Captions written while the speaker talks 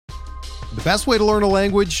The best way to learn a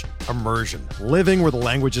language? Immersion. Living where the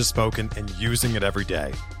language is spoken and using it every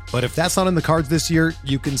day. But if that's not in the cards this year,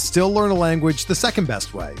 you can still learn a language the second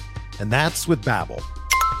best way, and that's with Babbel.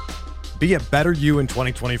 Be a better you in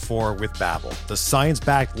 2024 with Babbel, the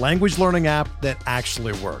science-backed language learning app that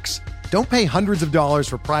actually works. Don't pay hundreds of dollars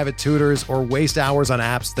for private tutors or waste hours on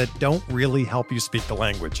apps that don't really help you speak the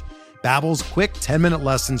language. Babbel's quick 10-minute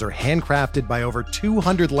lessons are handcrafted by over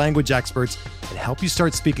 200 language experts and help you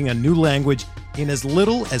start speaking a new language in as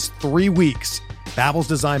little as 3 weeks. Babbel's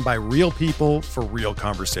designed by real people for real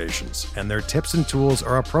conversations, and their tips and tools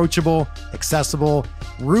are approachable, accessible,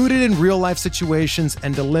 rooted in real-life situations,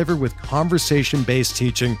 and delivered with conversation-based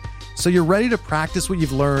teaching, so you're ready to practice what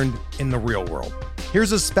you've learned in the real world.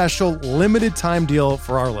 Here's a special limited-time deal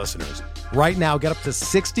for our listeners. Right now, get up to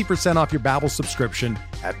 60% off your Babbel subscription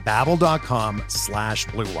at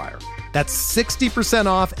babbel.com/Blue Wire. That's 60%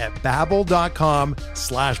 off at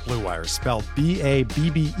babbel.com/Blue Wire, spelled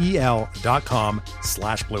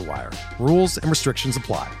BABBEL.com/Blue Wire. Rules and restrictions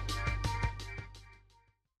apply.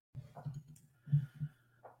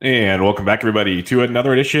 And welcome back, everybody, to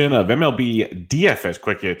another edition of MLB DFS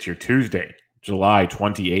Quick Hits, your Tuesday, July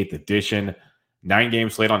 28th edition. 9-game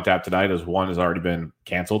slate on tap tonight, as one has already been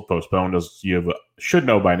canceled, postponed, as you should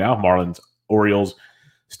know by now. Marlins, Orioles,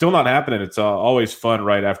 still not happening. It's always fun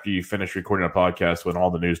right after you finish recording a podcast when all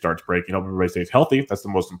the news starts breaking. Hope everybody stays healthy. That's the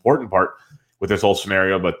most important part with this whole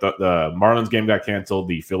scenario. But the Marlins game got canceled.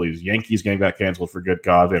 The Phillies-Yankees game got canceled for good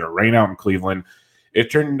cause. They had a rain out in Cleveland. It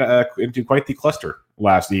turned into quite the cluster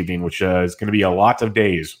last evening, which is going to be a lot of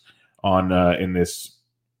days on in this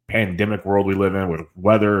pandemic world we live in with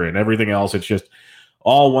weather and everything else. It's just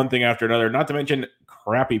all one thing after another, not to mention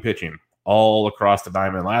crappy pitching all across the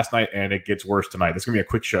diamond last night, and it gets worse tonight. This is going to be a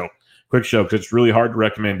quick show because it's really hard to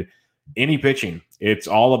recommend any pitching. It's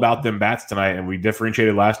all about them bats tonight, and we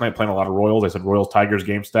differentiated last night playing a lot of Royals. I said Royals-Tigers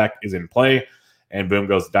game stack is in play, and boom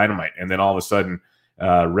goes Dynamite. And then all of a sudden,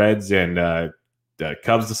 Reds and the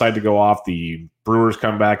Cubs decide to go off. The Brewers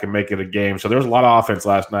come back and make it a game. So there was a lot of offense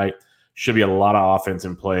last night. Should be a lot of offense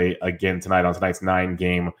in play again tonight on tonight's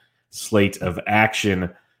 9-game slate of action.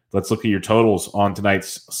 Let's look at your totals on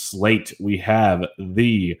tonight's slate. We have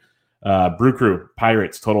the Brew Crew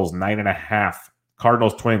Pirates totals 9.5,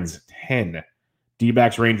 Cardinals Twins 10,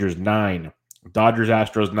 D-backs Rangers 9, Dodgers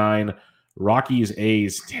Astros 9, Rockies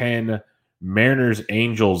A's 10, Mariners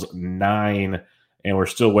Angels 9, and we're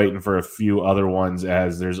still waiting for a few other ones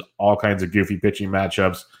as there's all kinds of goofy pitching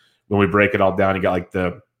matchups. When we break it all down, you got like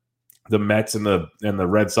the Mets and the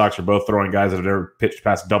Red Sox are both throwing guys that have never pitched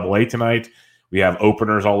past Double-A tonight. We have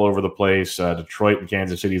openers all over the place. Detroit and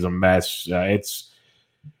Kansas City is a mess. It's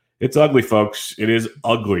ugly, folks. It is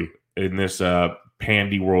ugly in this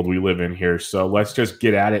pandy world we live in here. So let's just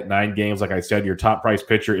get at it. 9 games, like I said. Your top price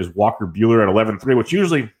pitcher is Walker Buehler at 11.3, which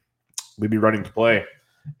usually we'd be running to play.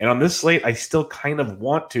 And on this slate, I still kind of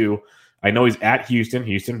want to. I know he's at Houston.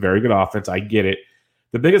 Houston, very good offense. I get it.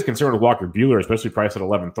 The biggest concern with Walker Buehler, especially priced at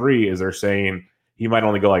 11.3, is they're saying he might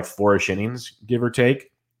only go like 4-ish innings, give or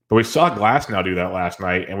take. But we saw Glasnow do that last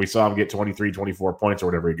night, and we saw him get 23, 24 points or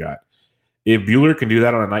whatever he got. If Buehler can do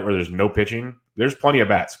that on a night where there's no pitching, there's plenty of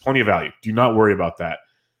bats, plenty of value. Do not worry about that.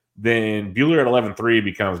 Then Buehler at 11.3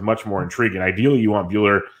 becomes much more intriguing. Ideally, you want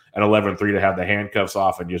Buehler at 11.3 to have the handcuffs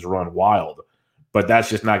off and just run wild. But that's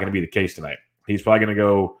just not going to be the case tonight. He's probably going to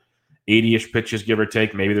go 80-ish pitches, give or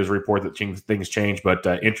take. Maybe there's a report that things change, but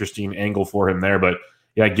interesting angle for him there. But,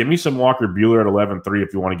 yeah, give me some Walker Buehler at 11.3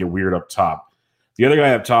 if you want to get weird up top. The other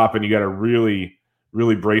guy up top, and you got to really,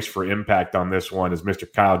 really brace for impact on this one, is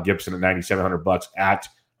Mr. Kyle Gibson at $9,700 at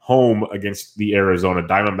home against the Arizona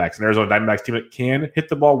Diamondbacks. An Arizona Diamondbacks team that can hit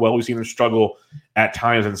the ball well. We've seen them struggle at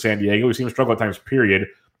times in San Diego. We've seen them struggle at times, period.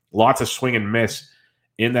 Lots of swing and miss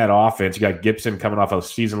in that offense. You got Gibson coming off a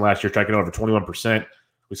season last year, striking out over 21%.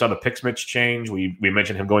 We saw the pitch mix change. We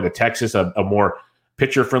mentioned him going to Texas, a more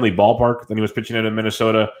pitcher-friendly ballpark than he was pitching in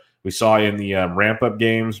Minnesota. We saw in the ramp-up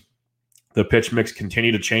games, the pitch mix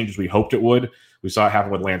continued to change as we hoped it would. We saw it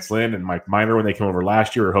happen with Lance Lynn and Mike Minor when they came over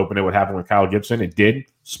last year. We were hoping it would happen with Kyle Gibson. It did.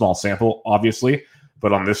 Small sample, obviously.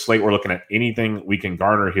 But on this slate, we're looking at anything we can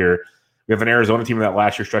garner here. We have an Arizona team that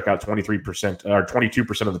last year struck out 23% or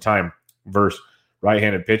 22% of the time versus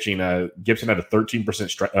right-handed pitching. Gibson had a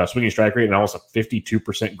 13% swinging strike rate and almost a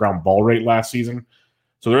 52% ground ball rate last season.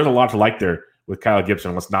 So there's a lot to like there with Kyle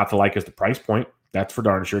Gibson. What's not to like is the price point. That's for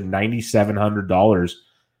darn sure. $9,700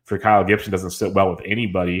 for Kyle Gibson doesn't sit well with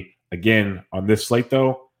anybody. Again, on this slate,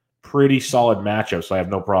 though, pretty solid matchup, so I have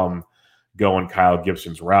no problem going Kyle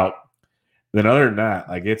Gibson's route. Then other than that,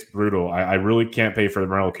 like, it's brutal. I really can't pay for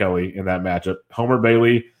Merrill Kelly in that matchup. Homer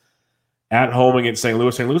Bailey, At home against St.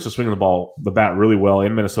 Louis. St. Louis is swinging the bat really well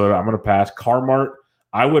in Minnesota. I'm going to pass. Carmart,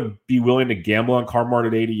 I would be willing to gamble on Carmart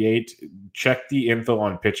at 88. Check the info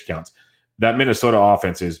on pitch counts. That Minnesota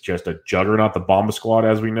offense is just a juggernaut, the Bomba Squad,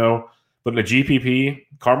 as we know. But in the GPP,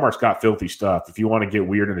 Carmart's got filthy stuff. If you want to get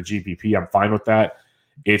weird in the GPP, I'm fine with that.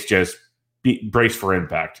 It's just brace for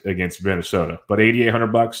impact against Minnesota. But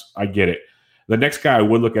 $8,800, I get it. The next guy I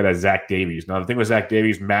would look at is Zach Davies. Now, the thing with Zach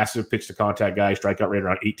Davies, massive pitch-to-contact guy, strikeout rate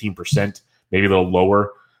around 18%, maybe a little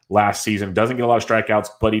lower last season. Doesn't get a lot of strikeouts,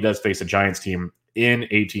 but he does face a Giants team in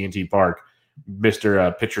AT&T Park,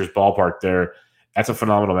 Mr. Pitcher's Ballpark there. That's a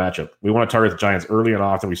phenomenal matchup. We want to target the Giants early and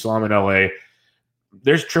often. We saw them in LA.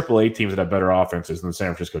 There's AAA teams that have better offenses than the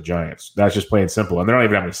San Francisco Giants. That's just plain simple. And they're not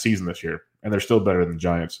even having a season this year, and they're still better than the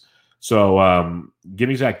Giants. So give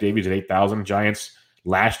me Zach Davies at 8,000. Giants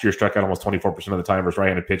last year struck out almost 24% of the time versus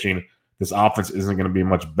right-handed pitching. This offense isn't going to be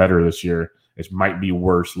much better this year. It might be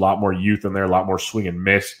worse. A lot more youth in there, a lot more swing and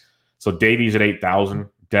miss. So Davies at 8,000,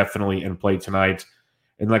 definitely in play tonight.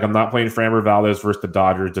 And I'm not playing Framber Valdez versus the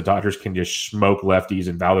Dodgers. The Dodgers can just smoke lefties,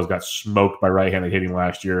 and Valdez got smoked by right-handed hitting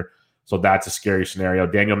last year. So that's a scary scenario.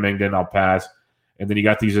 Daniel Mengden, I'll pass. And then you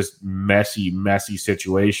got these just messy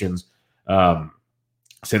situations.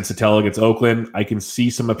 Sensatella against Oakland, I can see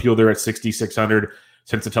some appeal there at 6,600.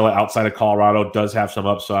 Sensatella outside of Colorado does have some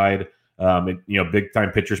upside.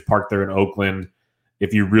 Big-time pitchers parked there in Oakland.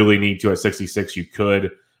 If you really need to at 66, you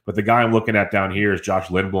could. But the guy I'm looking at down here is Josh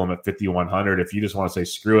Lindblom at 5,100. If you just want to say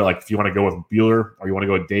screw it, if you want to go with Buehler or you want to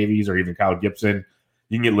go with Davies or even Kyle Gibson,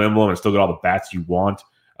 you can get Lindblom and still get all the bats you want.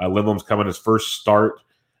 Lindblom's coming his first start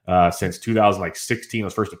since 2016,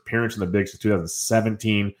 his first appearance in the big since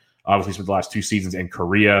 2017. Obviously, spent the last 2 seasons in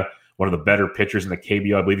Korea. One of the better pitchers in the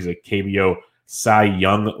KBO. I believe he's a KBO Cy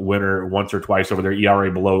Young winner once or twice over there.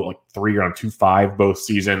 ERA below 3 around 2.5 both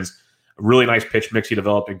seasons. A really nice pitch mix he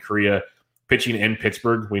developed in Korea. Pitching in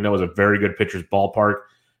Pittsburgh, we know, is a very good pitcher's ballpark.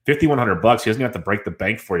 $5,100. He doesn't have to break the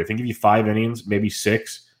bank for you. If he can give you 5 innings, maybe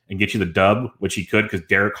 6, and get you the dub, which he could because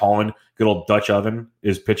Derek Holland, good old Dutch oven,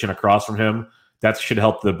 is pitching across from him. That should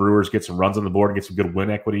help the Brewers get some runs on the board and get some good win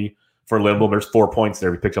equity for Lindblom. There's 4 points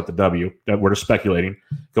there. He picks up the W. We're just speculating.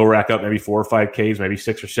 Go rack up maybe 4 or 5 Ks, maybe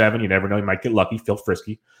 6 or 7. You never know. You might get lucky, feel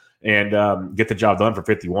frisky, and get the job done for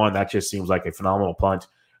 51. That just seems like a phenomenal punt.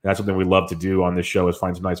 That's something we love to do on this show is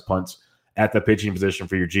find some nice punts at the pitching position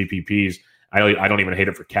for your GPPs. I don't even hate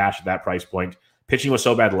it for cash at that price point. Pitching was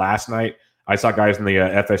so bad last night. I saw guys in the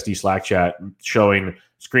FSD Slack chat showing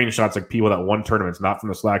screenshots like people that won tournaments, not from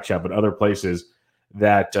the Slack chat, but other places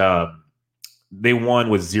that they won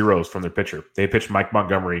with zeros from their pitcher. They pitched Mike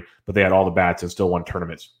Montgomery, but they had all the bats and still won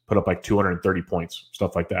tournaments, put up 230 points,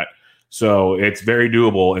 stuff like that. So it's very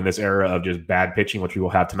doable in this era of just bad pitching, which we will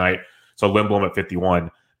have tonight. So Lindblom at 51,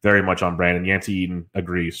 very much on brand. And Yancey Eden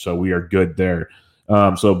agrees. So we are good there.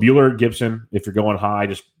 So Buehler, Gibson, if you're going high,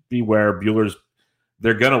 just beware.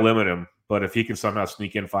 They're going to limit him. But if he can somehow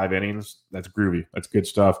sneak in 5 innings, that's groovy. That's good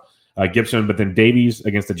stuff. Gibson, but then Davies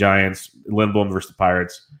against the Giants, Lindblom versus the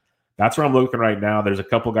Pirates. That's where I'm looking right now. There's a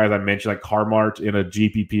couple guys I mentioned, like Carmart in a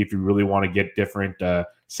GPP if you really want to get different.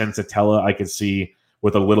 Sensatella I could see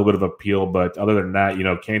with a little bit of appeal. But other than that,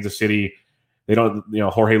 Kansas City, they don't,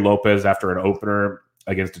 Jorge Lopez after an opener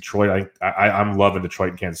against Detroit. I'm loving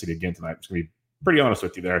Detroit and Kansas City again tonight. I'm just going to be pretty honest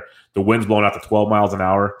with you there. The wind's blowing out to 12 miles an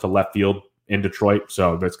hour to left field in Detroit.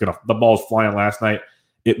 So the ball's flying last night.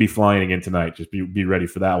 It be flying again tonight. Just be ready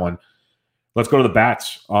for that one. Let's go to the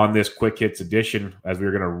bats on this quick hits edition as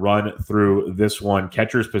we're going to run through this one.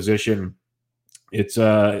 Catcher's position, it's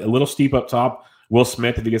a little steep up top. Will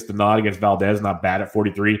Smith, if he gets the nod against Valdez, not bad at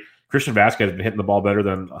 43. Christian Vasquez has been hitting the ball better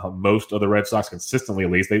than most of the Red Sox consistently,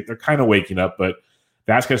 at least. They're kind of waking up, but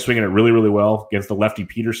Vasquez swinging it really, really well against the lefty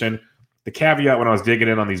Peterson. The caveat when I was digging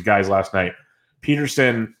in on these guys last night,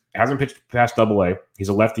 Peterson hasn't pitched past AA. He's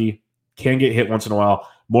a lefty, can get hit once in a while.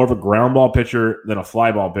 More of a ground ball pitcher than a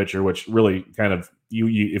fly ball pitcher, which really kind of,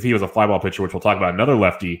 if he was a fly ball pitcher, which we'll talk about another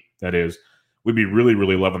lefty that is, we'd be really,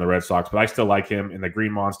 really loving the Red Sox. But I still like him in the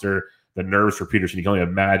Green Monster, the nerves for Peterson. You can only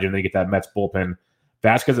imagine they get that Mets bullpen.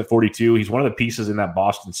 Vasquez at 42, he's one of the pieces in that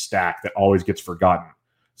Boston stack that always gets forgotten.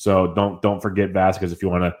 So don't forget Vasquez if you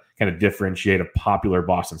want to kind of differentiate a popular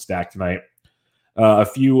Boston stack tonight. A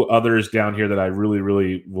few others down here that I really,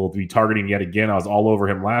 really will be targeting yet again. I was all over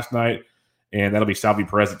him last night, and that'll be Salvi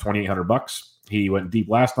Perez at $2,800. He went deep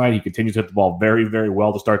last night. He continues to hit the ball very, very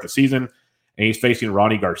well to start the season, and he's facing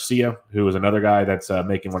Ronnie Garcia, who is another guy that's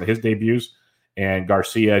making one of his debuts, and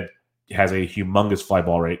Garcia has a humongous fly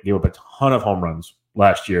ball rate. Gave up a ton of home runs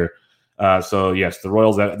last year. So, yes, the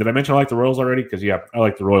Royals. Did I mention I like the Royals already? Because, yeah, I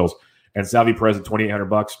like the Royals. And Salvi Perez at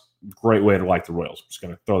 $2,800. Great way to like the Royals. Just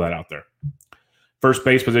going to throw that out there. First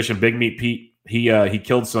base position, Big Meat Pete. He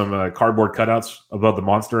killed some cardboard cutouts above the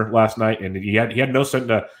monster last night, and he had no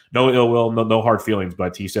ill will, no hard feelings,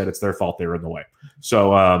 but he said it's their fault they were in the way.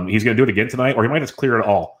 So he's going to do it again tonight, or he might just clear it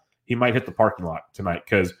all. He might hit the parking lot tonight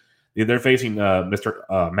because they're facing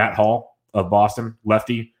Mr. Matt Hall of Boston,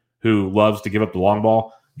 lefty, who loves to give up the long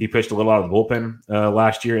ball. He pitched a little out of the bullpen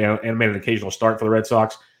last year and made an occasional start for the Red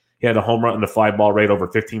Sox. He had a home run and a fly ball rate over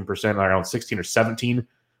 15%, around 16 or 17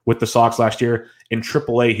 with the Sox last year. In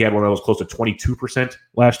AAA, he had one that was close to 22%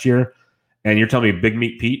 last year. And you're telling me Big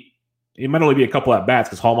Meat Pete, it might only be a couple at bats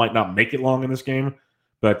because Hall might not make it long in this game,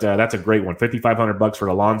 but that's a great one. $5,500 for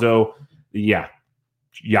Alonso. Yeah,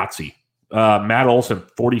 Yahtzee. Matt Olson,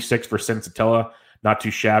 46 for Sensatella. Not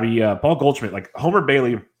too shabby. Paul Goldschmidt, like Homer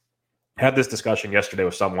Bailey, had this discussion yesterday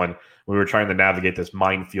with someone when we were trying to navigate this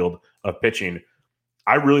minefield of pitching.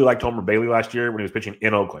 I really liked Homer Bailey last year when he was pitching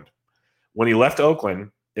in Oakland. When he left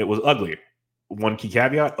Oakland, it was ugly. One key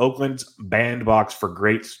caveat, Oakland's bandbox for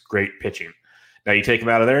great pitching. Now you take him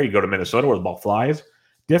out of there, you go to Minnesota where the ball flies,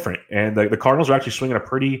 different. And the Cardinals are actually swinging a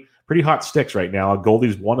pretty hot sticks right now.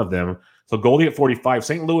 Goldie's one of them. So Goldie at 45.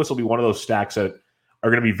 St. Louis will be one of those stacks that are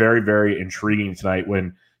going to be very, very intriguing tonight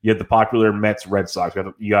when you have the popular Mets, Red Sox.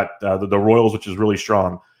 You got the Royals, which is really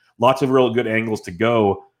strong. Lots of real good angles to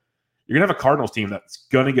go. You're going to have a Cardinals team that's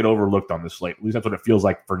going to get overlooked on this slate. At least that's what it feels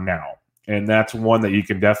like for now. And that's one that you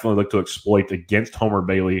can definitely look to exploit against Homer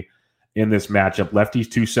Bailey in this matchup. Lefties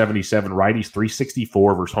 277, righties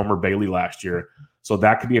 364 versus Homer Bailey last year. So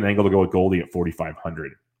that could be an angle to go with Goldie at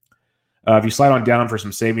 4,500. If you slide on down for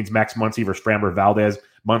some savings, Max Muncy versus Framber Valdez.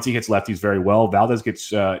 Muncy hits lefties very well. Valdez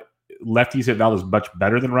gets lefties hit Valdez much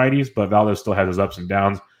better than righties, but Valdez still has his ups and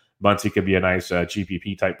downs. Muncy could be a nice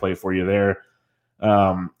GPP type play for you there.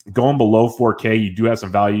 Going below 4K, you do have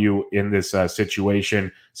some value in this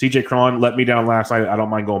situation. CJ Cron let me down last night. I don't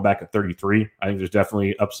mind going back at 33. I think there's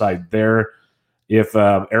definitely upside there. If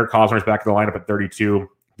Eric Hosmer is back in the lineup at 32,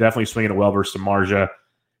 definitely swinging it well versus Samardzija.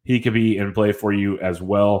 He could be in play for you as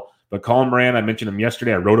well. But Colin Moran, I mentioned him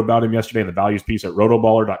yesterday. I wrote about him yesterday in the values piece at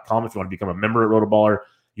rotoballer.com. If you want to become a member at Rotoballer,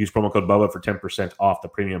 use promo code BUBBA for 10% off the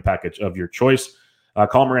premium package of your choice.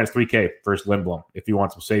 Colin Moran's 3K versus Lindblom if you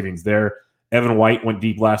want some savings there. Evan White went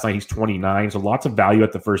deep last night. He's 29, so lots of value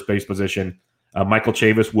at the first base position. Michael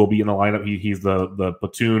Chavis will be in the lineup. He's the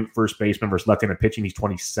platoon first baseman versus left-handed pitching. He's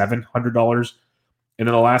 $2,700. And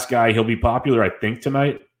then the last guy, he'll be popular, I think,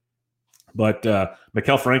 tonight. But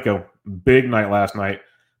Maikel Franco, big night last night.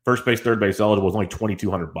 First base, third base eligible was only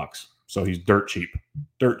 $2,200. So he's dirt cheap.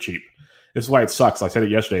 This is why it sucks. I said it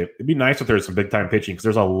yesterday. It'd be nice if there's some big-time pitching because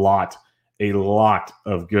there's a lot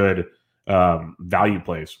of good value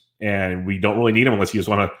plays. And we don't really need them unless you just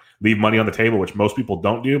want to leave money on the table, which most people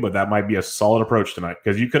don't do, but that might be a solid approach tonight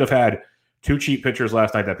because you could have had two cheap pitchers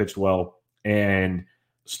last night that pitched well and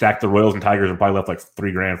stacked the Royals and Tigers and probably left like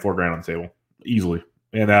 $3,000, $4,000 on the table easily.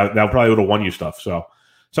 And that probably would have won you stuff. So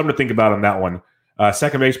something to think about on that one.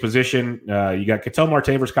 Second base position, you got Ketel Marte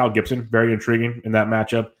versus Kyle Gibson. Very intriguing in that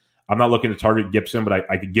matchup. I'm not looking to target Gibson, but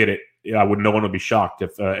I could get it. No one would be shocked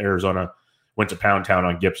if Arizona went to pound town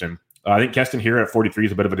on Gibson. I think Keston here at 43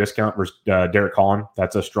 is a bit of a discount versus Derek Collin.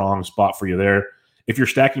 That's a strong spot for you there. If you're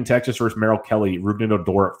stacking Texas versus Merrill Kelly, Ruben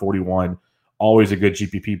Odor at 41, always a good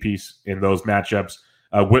GPP piece in those matchups.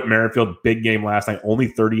 Whit Merrifield, big game last night,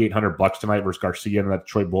 only $3,800 tonight versus Garcia in that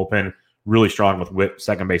Detroit bullpen. Really strong with Whit,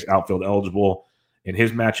 second base outfield eligible in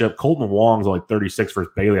his matchup. Colton Wong's only 36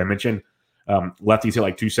 versus Bailey. I mentioned lefties hit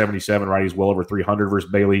like 277, righties well over 300 versus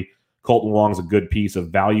Bailey. Colton Wong's a good piece of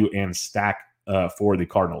value and stack for the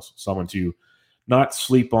Cardinals. Someone to not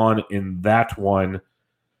sleep on in that one.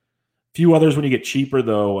 Few others when you get cheaper,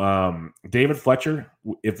 though. David Fletcher,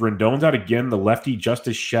 if Rendon's out again, the lefty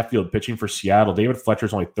Justice Sheffield pitching for Seattle. David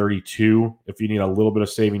Fletcher's only 32. If you need a little bit of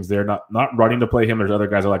savings there, not running to play him. There's other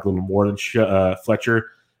guys I like a little more than Fletcher,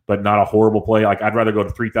 but not a horrible play. Like I'd rather go to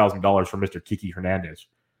 $3,000 for Mr. Kiki Hernandez.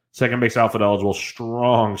 Second base outfield eligible,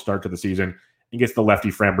 strong start to the season. And gets the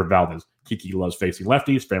lefty Framber Valdez. Kiki loves facing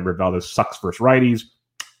lefties. Framber Valdez sucks versus righties.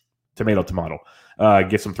 Tomato.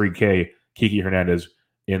 Get some 3K Kiki Hernandez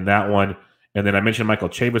in that one. And then I mentioned Michael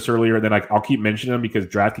Chavis earlier. And then I'll keep mentioning him because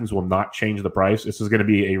DraftKings will not change the price. This is going to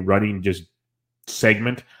be a running just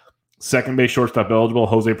segment. Second base shortstop eligible,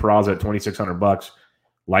 Jose Peraza at $2,600.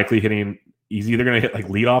 Likely hitting, he's either going to hit like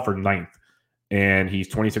leadoff or ninth. And he's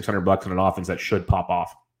 $2,600 in an offense that should pop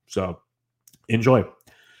off. So enjoy.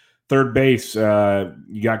 Third base,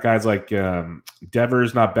 you got guys like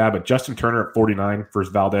Devers, not bad, but Justin Turner at 49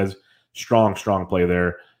 versus Valdez. Strong play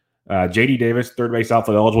there. JD Davis, third base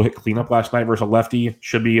outfield eligible, hit cleanup last night versus a lefty.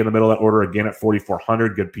 Should be in the middle of that order again at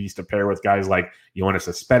 4,400. Good piece to pair with guys like Yoenis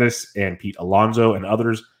Cespedes and Pete Alonso and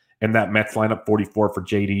others in that Mets lineup. 44 for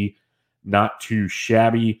JD. Not too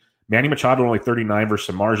shabby. Manny Machado only 39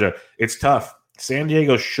 versus Samardzija. It's tough. San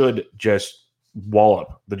Diego should just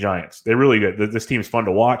wallop the Giants. They're really good. This team is fun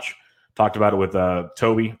to watch. Talked about it with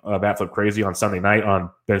Toby, Batflip Crazy on Sunday night on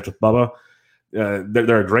Bench with Bubba.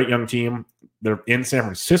 They're a great young team. They're in San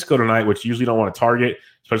Francisco tonight, which usually don't want to target,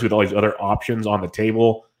 especially with all these other options on the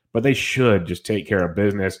table. But they should just take care of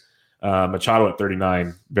business. Machado at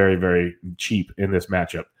 39, very, very cheap in this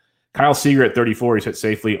matchup. Kyle Seager at 34, he's hit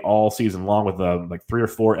safely all season long with like 3 or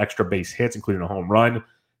 4 extra base hits, including a home run.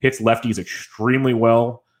 Hits lefties extremely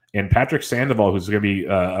well. And Patrick Sandoval, who's going to be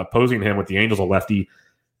opposing him with the Angels, a lefty,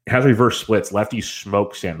 has reverse splits. Lefties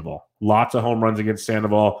smoke Sandoval. Lots of home runs against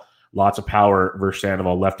Sandoval. Lots of power versus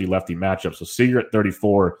Sandoval, lefty-lefty matchup. So Seager at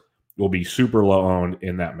 34 will be super low owned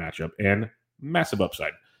in that matchup and massive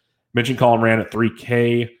upside. Mentioned Colin Moran at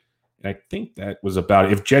 3K. And I think that was about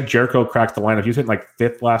it. If Jed Jericho cracks the lineup, he was hitting like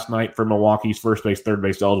 5th last night for Milwaukee's first base, third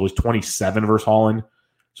base eligible. Was 27 versus Holland.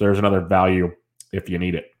 So there's another value if you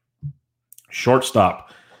need it.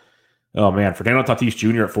 Shortstop. Oh, man. Fernando Tatis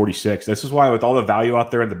Jr. at 46. This is why with all the value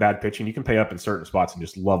out there and the bad pitching, you can pay up in certain spots and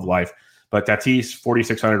just love life. But Tatis,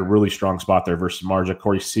 4,600, a really strong spot there versus Marja.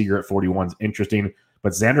 Corey Seager at 41 is interesting.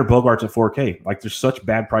 But Xander Bogaerts at 4K. Like, there's such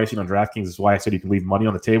bad pricing on DraftKings. That's why I said you can leave money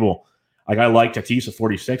on the table. Like, I like Tatis at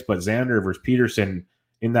 46, but Xander versus Peterson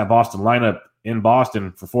in that Boston lineup in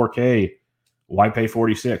Boston for 4K, why pay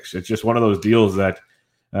 46? It's just one of those deals that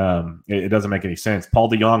it doesn't make any sense. Paul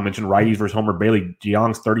DeJong mentioned righties versus Homer Bailey.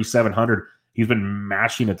 DeJong's 3,700. He's been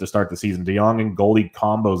mashing it to start the season. DeJong and Goldie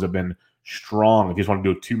combos have been strong. If you just want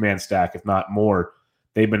to do a 2-man stack, if not more,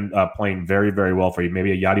 they've been playing very, very well for you.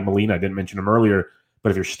 Maybe a Yadi Molina. I didn't mention him earlier,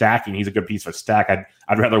 but if you're stacking, he's a good piece of a stack.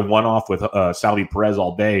 I'd rather one off with Salvi Perez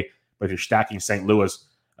all day, but if you're stacking St. Louis,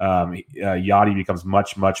 Yadi becomes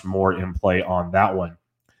much, much more in play on that one.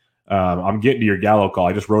 I'm getting to your Gallo call.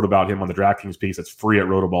 I just wrote about him on the DraftKings piece. That's free at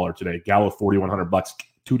Rotoballer today. Gallo, $4,100,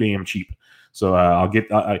 too damn cheap. So I'll get.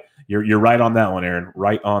 You're right on that one, Aaron.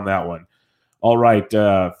 Right on that one. All right,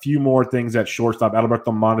 a few more things at shortstop.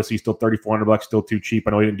 Alberto Mondesi, still $3,400, still too cheap.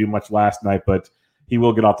 I know he didn't do much last night, but he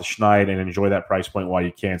will get off the schneid and enjoy that price point while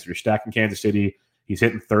you can. So you're stacking Kansas City. He's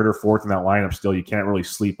hitting 3rd or 4th in that lineup still. You can't really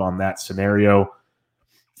sleep on that scenario.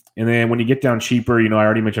 And then when you get down cheaper, I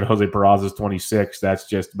already mentioned Jose Peraza's 26. That's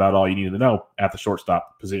just about all you need to know at the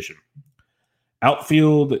shortstop position.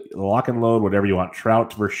 Outfield, lock and load, whatever you want.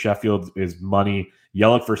 Trout versus Sheffield is money.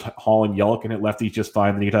 Yelich versus Holland. Yelich can hit lefties just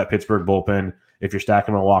fine. Then you get that Pittsburgh bullpen. If you're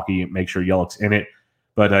stacking Milwaukee, make sure Yelich's in it.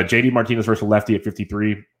 But JD Martinez versus lefty at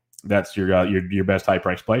 53. That's your best high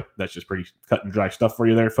price play. That's just pretty cut and dry stuff for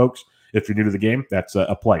you there, folks. If you're new to the game, that's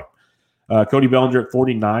a play. Cody Bellinger at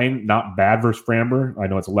 49, not bad versus Framber. I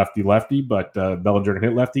know it's a lefty, but Bellinger can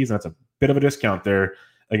hit lefties, and that's a bit of a discount there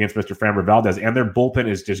against Mr. Framber Valdez. And their bullpen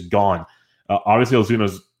is just gone. Obviously,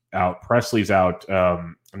 Ozuna's out. Presley's out.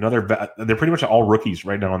 They're pretty much all rookies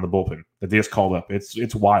right now on the bullpen that they just called up.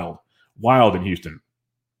 It's wild in Houston.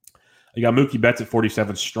 You got Mookie Betts at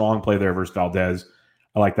 47, strong play there versus Valdez.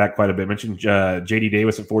 I like that quite a bit. I mentioned J.D.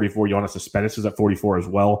 Davis at 44. Yoenis Cespedes is at 44 as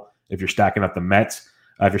well if you're stacking up the Mets.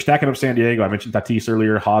 If you're stacking up San Diego, I mentioned Tatis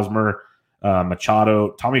earlier, Hosmer,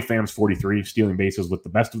 Machado. Tommy Pham's 43, stealing bases with the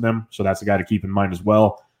best of them, so that's a guy to keep in mind as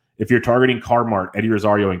well. If you're targeting Carmart, Eddie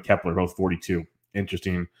Rosario and Kepler, both 42.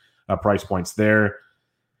 Interesting price points there.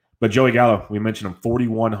 But Joey Gallo, we mentioned him,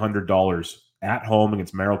 $4,100 at home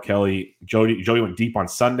against Merrill Kelly. Joey went deep on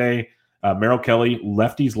Sunday. Merrill Kelly,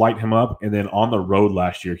 lefties light him up, and then on the road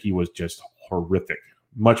last year, he was just horrific.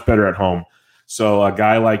 Much better at home. So a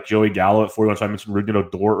guy like Joey Gallo at 41, so I mentioned Rougned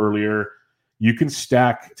Odor earlier. You can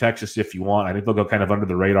stack Texas if you want. I think they'll go kind of under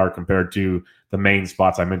the radar compared to the main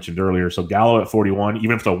spots I mentioned earlier. So Gallo at 41,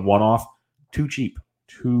 even if it's a one-off, too cheap.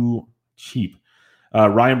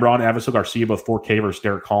 Ryan Braun, Avisail Garcia, both 4K versus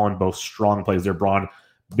Derek Holland, both strong plays there. Braun,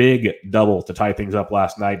 big double to tie things up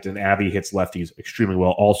last night, and Avi hits lefties extremely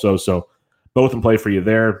well also. So both in play for you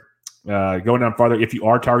there. Going down farther, if you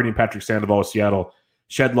are targeting Patrick Sandoval of Seattle,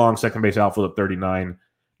 Shed Long, second base outfield at 39.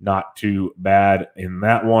 Not too bad in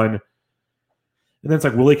that one. And then it's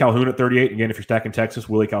like Willie Calhoun at 38. Again, if you're stacking Texas,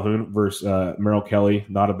 Willie Calhoun versus Merrill Kelly,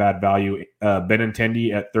 not a bad value.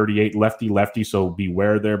 Benintendi at 38, lefty, so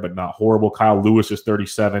beware there, but not horrible. Kyle Lewis is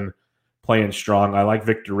 37, playing strong. I like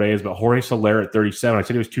Victor Reyes, but Jorge Soler at 37. I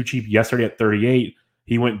said he was too cheap yesterday at 38.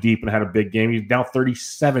 He went deep and had a big game. He's now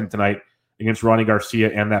 37 tonight against Ronnie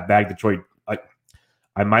Garcia and that bag Detroit.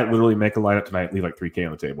 I might literally make a lineup tonight, leave like $3K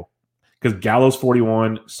on the table because Gallo's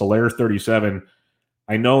 41, Solaire's 37.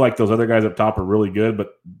 I know like those other guys up top are really good,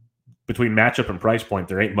 but between matchup and price point,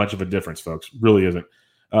 there ain't much of a difference, folks. Really isn't.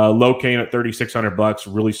 Locane at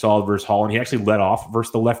 $3,600, really solid versus Holland. He actually led off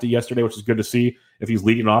versus the lefty yesterday, which is good to see. If he's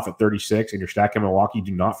leading off at 36 and you're stacking Milwaukee,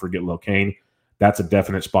 do not forget Locane. That's a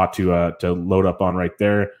definite spot to load up on right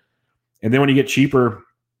there. And then when you get cheaper,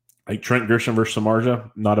 like Trent Grisham versus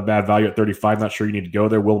Samardzija, not a bad value at 35. Not sure you need to go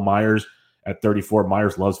there. Will Myers at 34.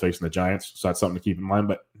 Myers loves facing the Giants, so that's something to keep in mind,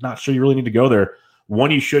 but not sure you really need to go there.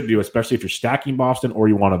 One you should do, especially if you're stacking Boston or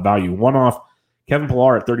you want to value one off, Kevin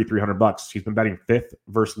Pillar at $3,300. He's been batting fifth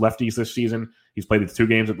versus lefties this season. He's played the 2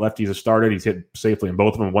 games that lefties have started. He's hit safely in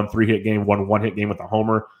both of them. 1 3-hit game, 1 1-hit game with a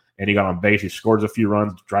homer, and he got on base. He scores a few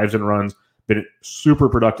runs, drives in runs. Been super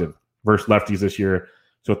productive versus lefties this year.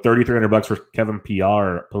 So $3,300 for Kevin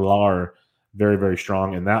Pillar, very, very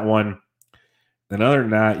strong in that one. And other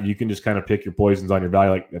than that, you can just kind of pick your poisons on your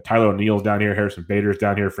value. Like Tyler O'Neill's down here, Harrison Bader's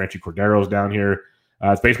down here, Franchi Cordero's down here.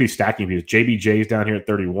 It's basically stacking views. JBJ's down here at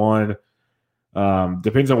 31.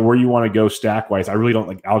 Depends on where you want to go stack-wise. I really don't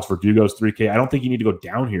like Alex Verdugo's 3K. I don't think you need to go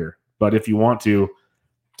down here. But if you want to,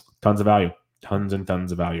 tons of value. Tons and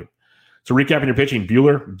tons of value. So recapping your pitching,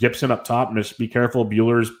 Buehler, Gibson up top. And just be careful.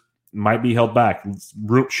 Buehler's might be held back.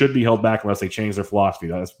 Should be held back unless they change their philosophy.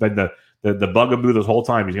 That's been the bugaboo this whole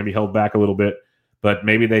time. He's going to be held back a little bit. But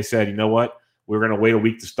maybe they said, you know what? We're going to wait a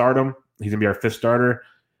week to start him. He's going to be our 5th starter.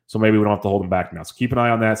 So maybe we don't have to hold him back now. So keep an eye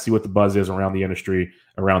on that. See what the buzz is around the industry,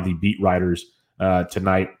 around the beat writers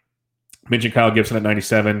tonight. Mentioned Kyle Gibson at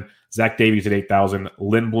 97. Zach Davies at 8,000.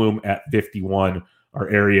 Lindblom at 51 are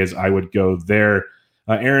areas I would go there.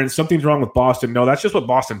 Aaron, something's wrong with Boston. No, that's just what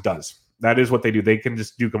Boston does. That is what they do. They can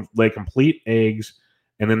just lay complete eggs,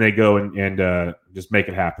 and then they go and just make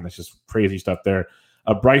it happen. That's just crazy stuff there.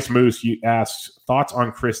 Bryce Moose, you asked thoughts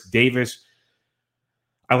on Chris Davis.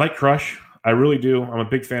 I like Crush. I really do. I'm a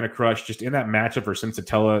big fan of Crush. Just in that matchup for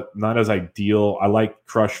Sensatella, not as ideal. I like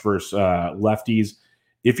Crush versus lefties.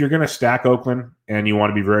 If you're going to stack Oakland and you want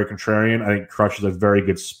to be very contrarian, I think Crush is a very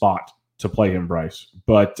good spot to play him, Bryce.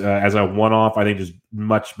 But as a one-off, I think there's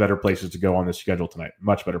much better places to go on this schedule tonight.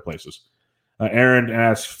 Much better places. Aaron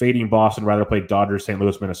asks, fading Boston, rather play Dodgers, St.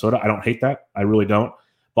 Louis, Minnesota. I don't hate that. I really don't.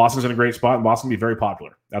 Boston's in a great spot, and Boston will be very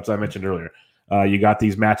popular. That's what I mentioned earlier. You got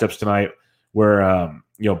these matchups tonight where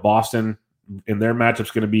Boston in their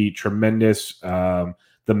matchup's going to be tremendous. The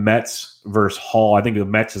Mets versus Hall. I think the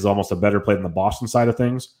Mets is almost a better play than the Boston side of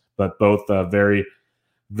things, but both very,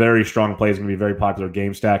 very strong plays. Going to be a very popular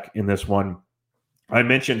game stack in this one. I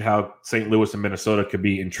mentioned how St. Louis and Minnesota could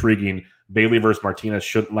be intriguing. Bailey versus Martinez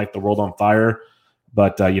shouldn't light the world on fire,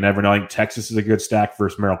 but you never know. I think Texas is a good stack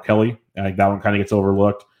versus Merrill Kelly. I think that one kind of gets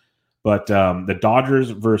overlooked. But the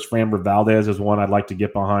Dodgers versus Framber Valdez is one I'd like to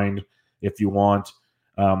get behind if you want.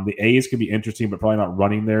 The A's could be interesting, but probably not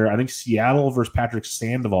running there. I think Seattle versus Patrick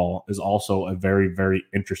Sandoval is also a very, very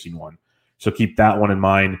interesting one. So keep that one in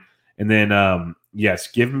mind. And then, yes,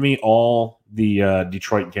 give me all the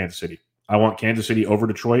Detroit and Kansas City. I want Kansas City over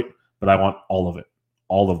Detroit, but I want all of it,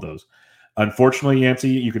 all of those. Unfortunately, Yancey,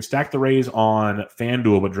 you can stack the Rays on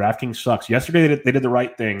FanDuel, but DraftKings sucks. Yesterday, they did the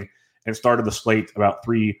right thing and started the slate about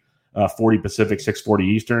 3:40 Pacific, 6:40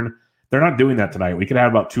 Eastern. They're not doing that tonight. We could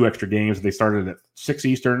have about 2 extra games. If they started at 6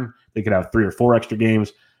 Eastern, they could have 3 or 4 extra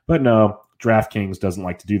games. But no, DraftKings doesn't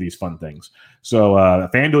like to do these fun things. So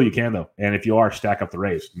FanDuel, you can, though. And if you are, stack up the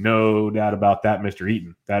Rays. No doubt about that, Mr.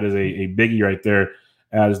 Eaton. That is a biggie right there,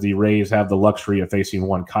 as the Rays have the luxury of facing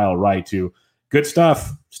one Kyle Wright, who good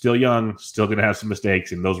stuff, still young, still going to have some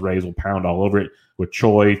mistakes, and those Rays will pound all over it with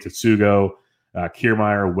Choi, Tetsugo,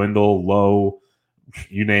 Kiermaier, Wendell, Lowe,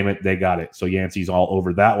 you name it, they got it. So Yancey's all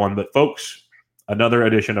over that one. But folks, another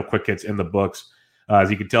edition of Quick Hits in the books. As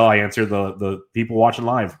you can tell, I answer the people watching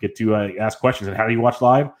live. Get to ask questions. And how do you watch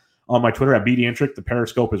live? On my Twitter at BDintric. The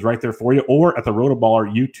Periscope is right there for you. Or at the Rotoballer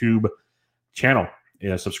YouTube channel.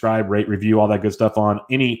 Subscribe, rate, review, all that good stuff on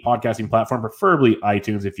any podcasting platform, preferably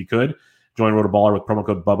iTunes if you could. Join Rotoballer with promo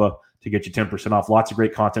code BUBBA to get you 10% off. Lots of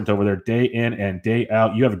great content over there day in and day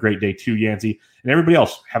out. You have a great day too, Yancey. And everybody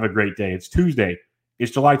else, have a great day. It's Tuesday.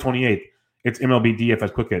 It's July 28th. It's MLB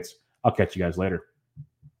DFS Quick Hits. I'll catch you guys later.